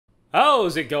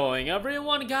How's it going,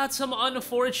 everyone? Got some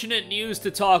unfortunate news to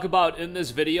talk about in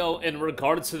this video in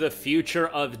regards to the future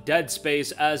of Dead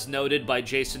Space as noted by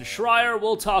Jason Schreier.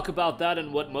 We'll talk about that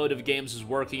and what Motive Games is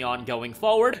working on going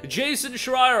forward. Jason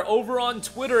Schreier over on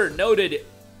Twitter noted,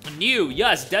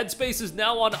 yes, Dead Space is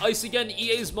now on ice again.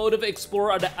 EA's Motive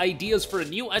explored ideas for a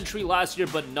new entry last year,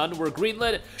 but none were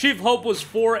greenlit. Chief hope was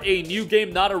for a new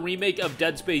game, not a remake of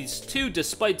Dead Space 2,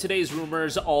 despite today's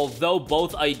rumors, although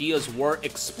both ideas were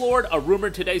explored. A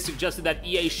rumor today suggested that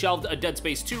EA shelved a Dead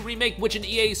Space 2 remake, which an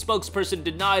EA spokesperson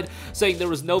denied, saying there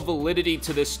was no validity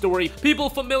to this story. People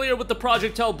familiar with the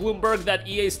project tell Bloomberg that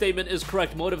EA's statement is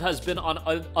correct. Motive has been on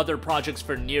other projects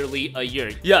for nearly a year.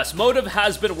 Yes, Motive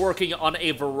has been working on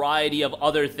a variety of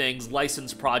other things,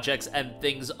 licensed projects and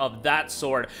things of that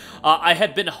sort. I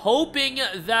had been hoping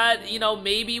that,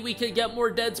 maybe we could get more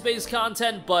Dead Space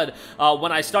content, but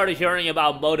when I started hearing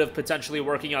about Motive potentially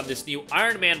working on this new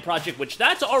Iron Man project, which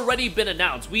that's already been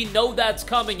announced, we know that's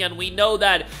coming, and we know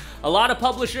that a lot of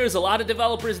publishers, a lot of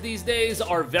developers these days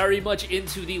are very much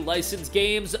into the licensed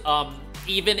games,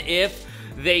 even if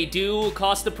they do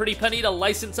cost a pretty penny to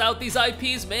license out these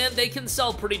IPs, man, they can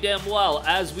sell pretty damn well,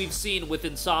 as we've seen with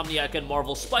Insomniac and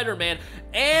Marvel Spider-Man.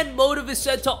 And Motive is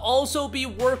said to also be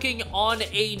working on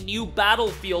a new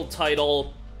Battlefield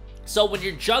title. So when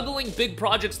you're juggling big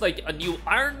projects like a new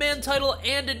Iron Man title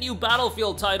and a new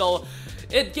Battlefield title,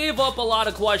 it gave up a lot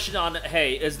of question on,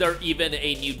 hey, is there even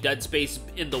a new Dead Space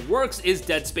in the works? Is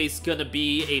Dead Space gonna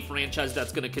be a franchise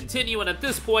that's gonna continue? And at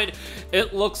this point,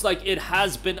 it looks like it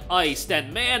has been iced.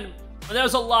 And man,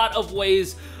 there's a lot of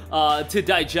ways to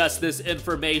digest this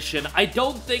information. I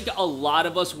don't think a lot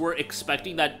of us were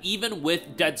expecting that even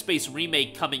with Dead Space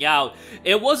Remake coming out,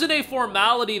 it wasn't a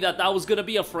formality that that was gonna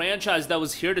be a franchise that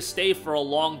was here to stay for a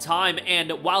long time.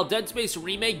 And while Dead Space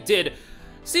Remake did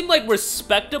seem like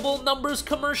respectable numbers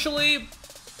commercially,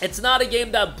 it's not a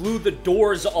game that blew the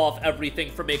doors off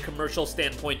everything from a commercial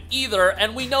standpoint either,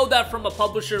 and we know that from a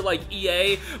publisher like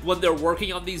EA, when they're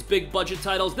working on these big budget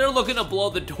titles, they're looking to blow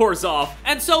the doors off,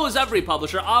 and so is every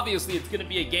publisher. Obviously, it's going to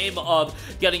be a game of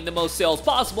getting the most sales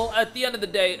possible. At the end of the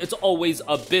day, it's always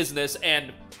a business,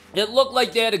 and it looked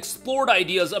like they had explored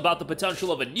ideas about the potential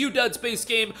of a new Dead Space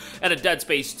game and a Dead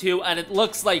Space 2, and it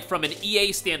looks like from an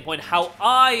EA standpoint, how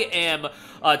I am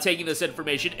taking this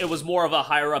information, it was more of a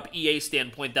higher-up EA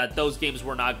standpoint that those games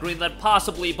were not greenlit,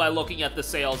 possibly by looking at the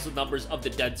sales numbers of the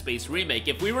Dead Space remake.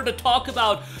 If we were to talk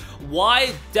about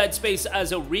why Dead Space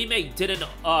as a remake didn't,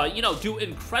 do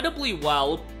incredibly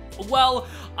well,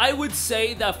 I would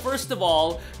say that, first of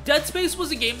all, Dead Space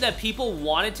was a game that people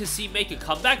wanted to see make a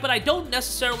comeback, but I don't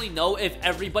necessarily know if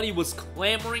everybody was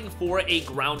clamoring for a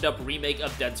ground-up remake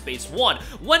of Dead Space 1.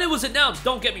 When it was announced,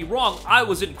 don't get me wrong, I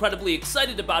was incredibly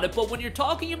excited about it, but when you're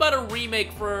talking about a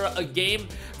remake for a game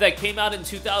that came out in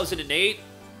 2008,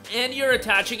 and you're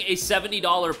attaching a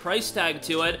 $70 price tag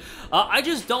to it, I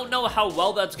just don't know how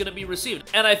well that's going to be received.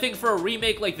 And I think for a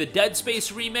remake like the Dead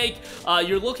Space remake,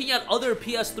 you're looking at other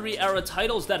PS3 era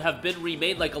titles that have been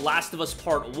remade, like Last of Us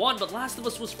Part 1, but Last of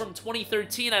Us was from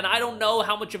 2013, and I don't know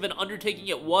how much of an undertaking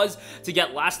it was to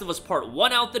get Last of Us Part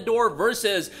 1 out the door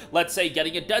versus, let's say,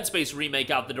 getting a Dead Space remake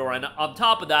out the door. And on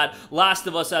top of that, Last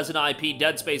of Us as an IP,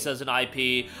 Dead Space as an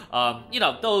IP,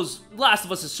 those Last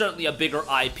of Us is certainly a bigger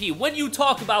IP. When you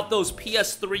talk about those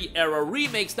PS3 era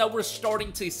remakes that we're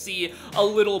starting to see a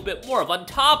little bit more of. On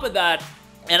top of that,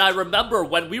 and I remember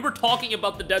when we were talking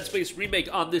about the Dead Space remake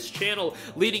on this channel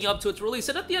leading up to its release,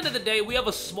 and at the end of the day, we have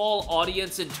a small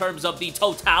audience in terms of the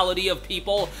totality of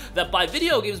people that buy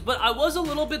video games, but I was a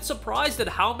little bit surprised at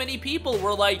how many people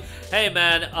were like, hey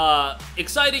man,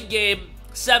 exciting game,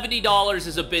 $70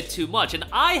 is a bit too much. And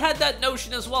I had that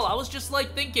notion as well. I was just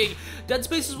like thinking, Dead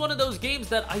Space is one of those games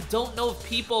that I don't know if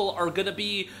people are gonna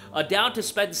be down to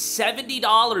spend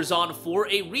 $70 on for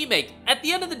a remake. At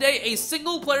the end of the day, a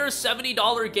single player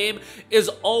 $70 game is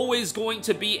always going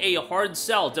to be a hard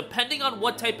sell, depending on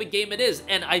what type of game it is.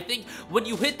 And I think when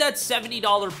you hit that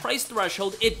 $70 price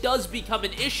threshold, it does become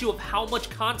an issue of how much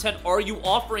content are you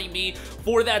offering me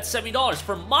for that $70.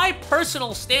 From my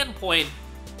personal standpoint,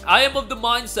 I am of the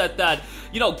mindset that,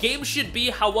 games should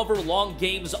be however long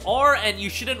games are, and you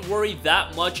shouldn't worry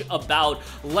that much about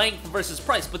length versus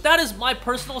price. But that is my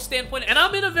personal standpoint, and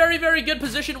I'm in a very, very good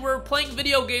position where playing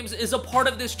video games is a part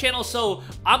of this channel, so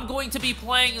I'm going to be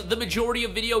playing the majority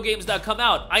of video games that come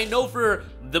out. I know for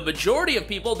the majority of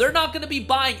people, they're not going to be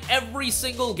buying every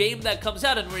single game that comes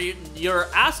out. And when you're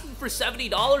asking for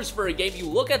 $70 for a game, you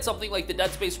look at something like the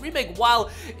Dead Space remake, while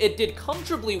it did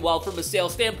comfortably well from a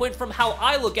sales standpoint, from how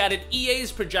I look at it,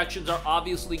 EA's projections are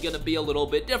obviously going to be a little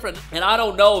bit different. And I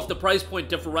don't know if the price point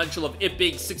differential of it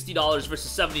being $60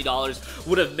 versus $70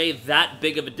 would have made that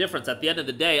big of a difference. At the end of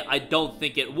the day, I don't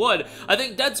think it would. I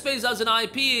think Dead Space as an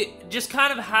IP just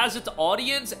kind of has its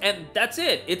audience, and that's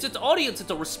it. It's its audience.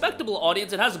 It's a respectable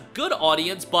audience. It has a good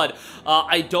audience, but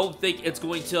I don't think it's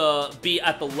going to be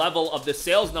at the level of the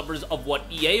sales numbers of what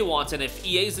EA wants. And if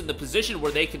EA's in the position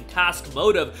where they can task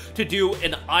Motive to do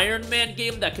an Iron Man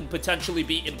game that can potentially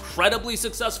be incredibly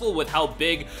successful with how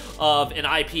big of an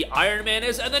IP Iron Man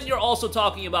is, and then you're also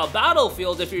talking about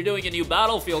Battlefield. If you're doing a new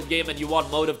Battlefield game and you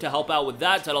want Motive to help out with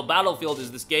that title, Battlefield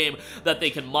is this game that they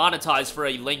can monetize for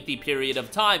a lengthy period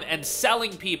of time, and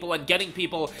selling people and getting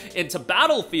people into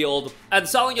Battlefield and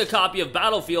selling a copy of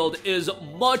Battlefield is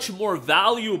much more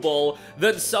valuable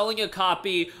than selling a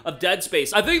copy of Dead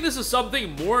Space. I think this is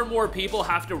something more and more people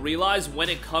have to realize when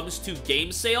it comes to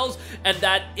game sales, and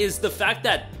that is the fact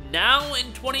that now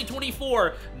in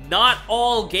 2024, not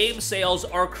all game sales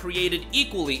are created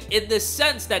equally, in the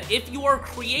sense that if you are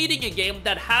creating a game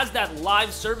that has that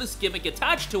live service gimmick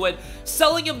attached to it,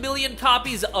 selling 1 million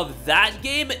copies of that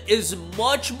game is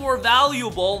much more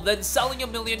valuable than selling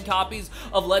 1 million copies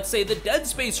of, let's say, the Dead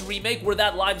Space remake, where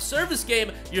that live service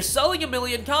game, you're selling 1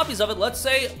 million copies of it, let's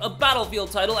say a Battlefield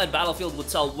title, and Battlefield would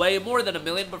sell way more than 1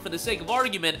 million, but for the sake of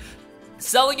argument,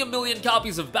 selling 1 million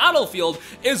copies of Battlefield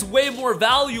is way more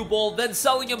valuable than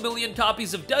selling 1 million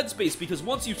copies of Dead Space, because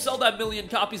once you sell that 1 million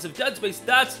copies of Dead Space,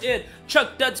 that's it.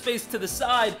 Chuck Dead Space to the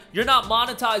side. You're not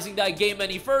monetizing that game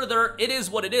any further. It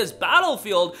is what it is.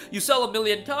 Battlefield, you sell 1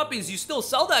 million copies, you still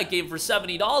sell that game for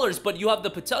 $70, but you have the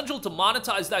potential to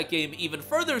monetize that game even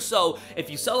further. So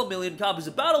if you sell 1 million copies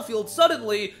of Battlefield,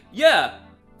 suddenly, yeah,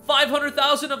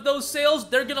 500,000 of those sales,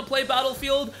 they're gonna play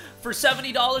Battlefield for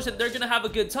 $70 and they're gonna have a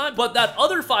good time. But that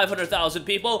other 500,000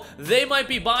 people, they might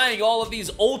be buying all of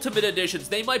these Ultimate Editions.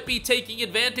 They might be taking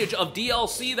advantage of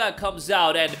DLC that comes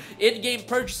out and in-game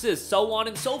purchases, so on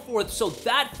and so forth. So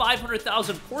that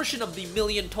 500,000 portion of the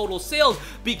million total sales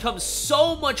becomes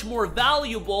so much more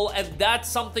valuable, and that's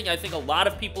something I think a lot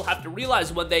of people have to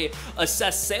realize when they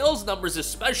assess sales numbers,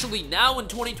 especially now in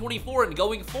 2024 and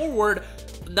going forward.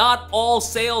 Not all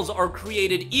sales are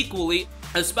created equally,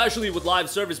 especially with live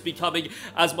service becoming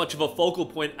as much of a focal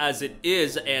point as it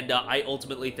is, and I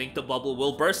ultimately think the bubble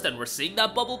will burst, and we're seeing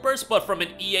that bubble burst. But from an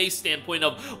EA standpoint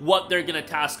of what they're gonna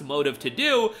task Motive to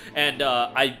do, and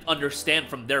I understand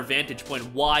from their vantage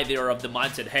point why they are of the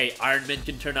mindset, hey, Iron Man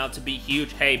can turn out to be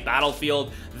huge, hey,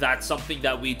 Battlefield, that's something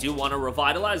that we do want to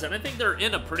revitalize, and I think they're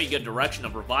in a pretty good direction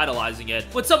of revitalizing it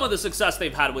with some of the success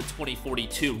they've had with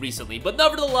 2042 recently. But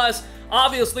nevertheless,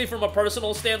 obviously from a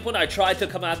personal standpoint, I tried to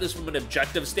come at this from an objective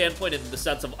standpoint, in the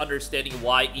sense of understanding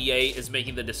why EA is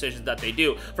making the decisions that they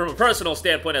do. From a personal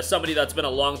standpoint, as somebody that's been a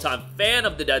longtime fan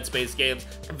of the Dead Space games,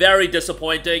 very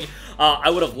disappointing. I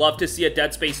would have loved to see a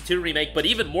Dead Space 2 remake, but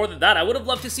even more than that, I would have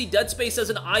loved to see Dead Space as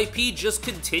an IP just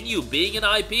continue being an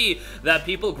IP that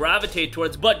people gravitate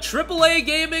towards. But AAA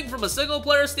gaming, from a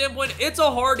single-player standpoint, it's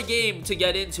a hard game to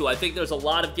get into. I think there's a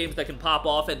lot of games that can pop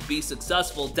off and be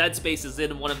successful. Dead Space is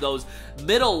in one of those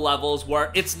middle levels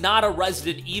where it's not a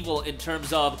Resident Evil in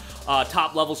terms of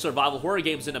top-level survival horror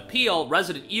games in appeal.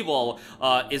 Resident Evil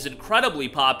is incredibly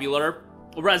popular.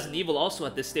 Resident Evil also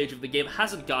at this stage of the game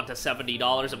hasn't gone to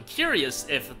 $70. I'm curious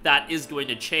if that is going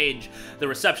to change the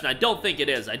reception. I don't think it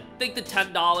is. I think the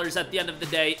 $10 at the end of the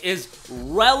day is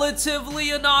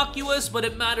relatively innocuous, but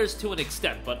it matters to an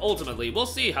extent. But ultimately, we'll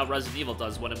see how Resident Evil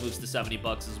does when it moves to 70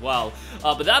 bucks as well.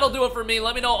 But that'll do it for me.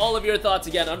 Let me know all of your thoughts.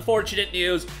 Again, unfortunate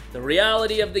news, the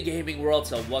reality of the gaming world,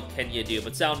 so what can you do?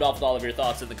 But sound off with all of your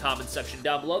thoughts in the comments section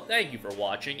down below. Thank you for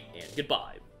watching, and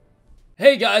goodbye.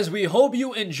 Hey guys, we hope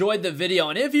you enjoyed the video,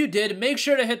 and if you did, make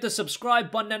sure to hit the subscribe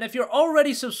button, and if you're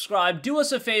already subscribed, do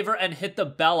us a favor and hit the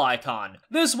bell icon.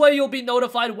 This way you'll be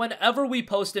notified whenever we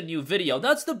post a new video.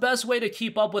 That's the best way to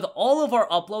keep up with all of our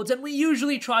uploads, and we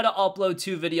usually try to upload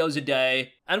 2 videos a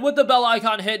day. And with the bell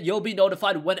icon hit, you'll be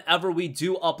notified whenever we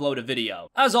do upload a video.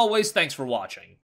 As always, thanks for watching.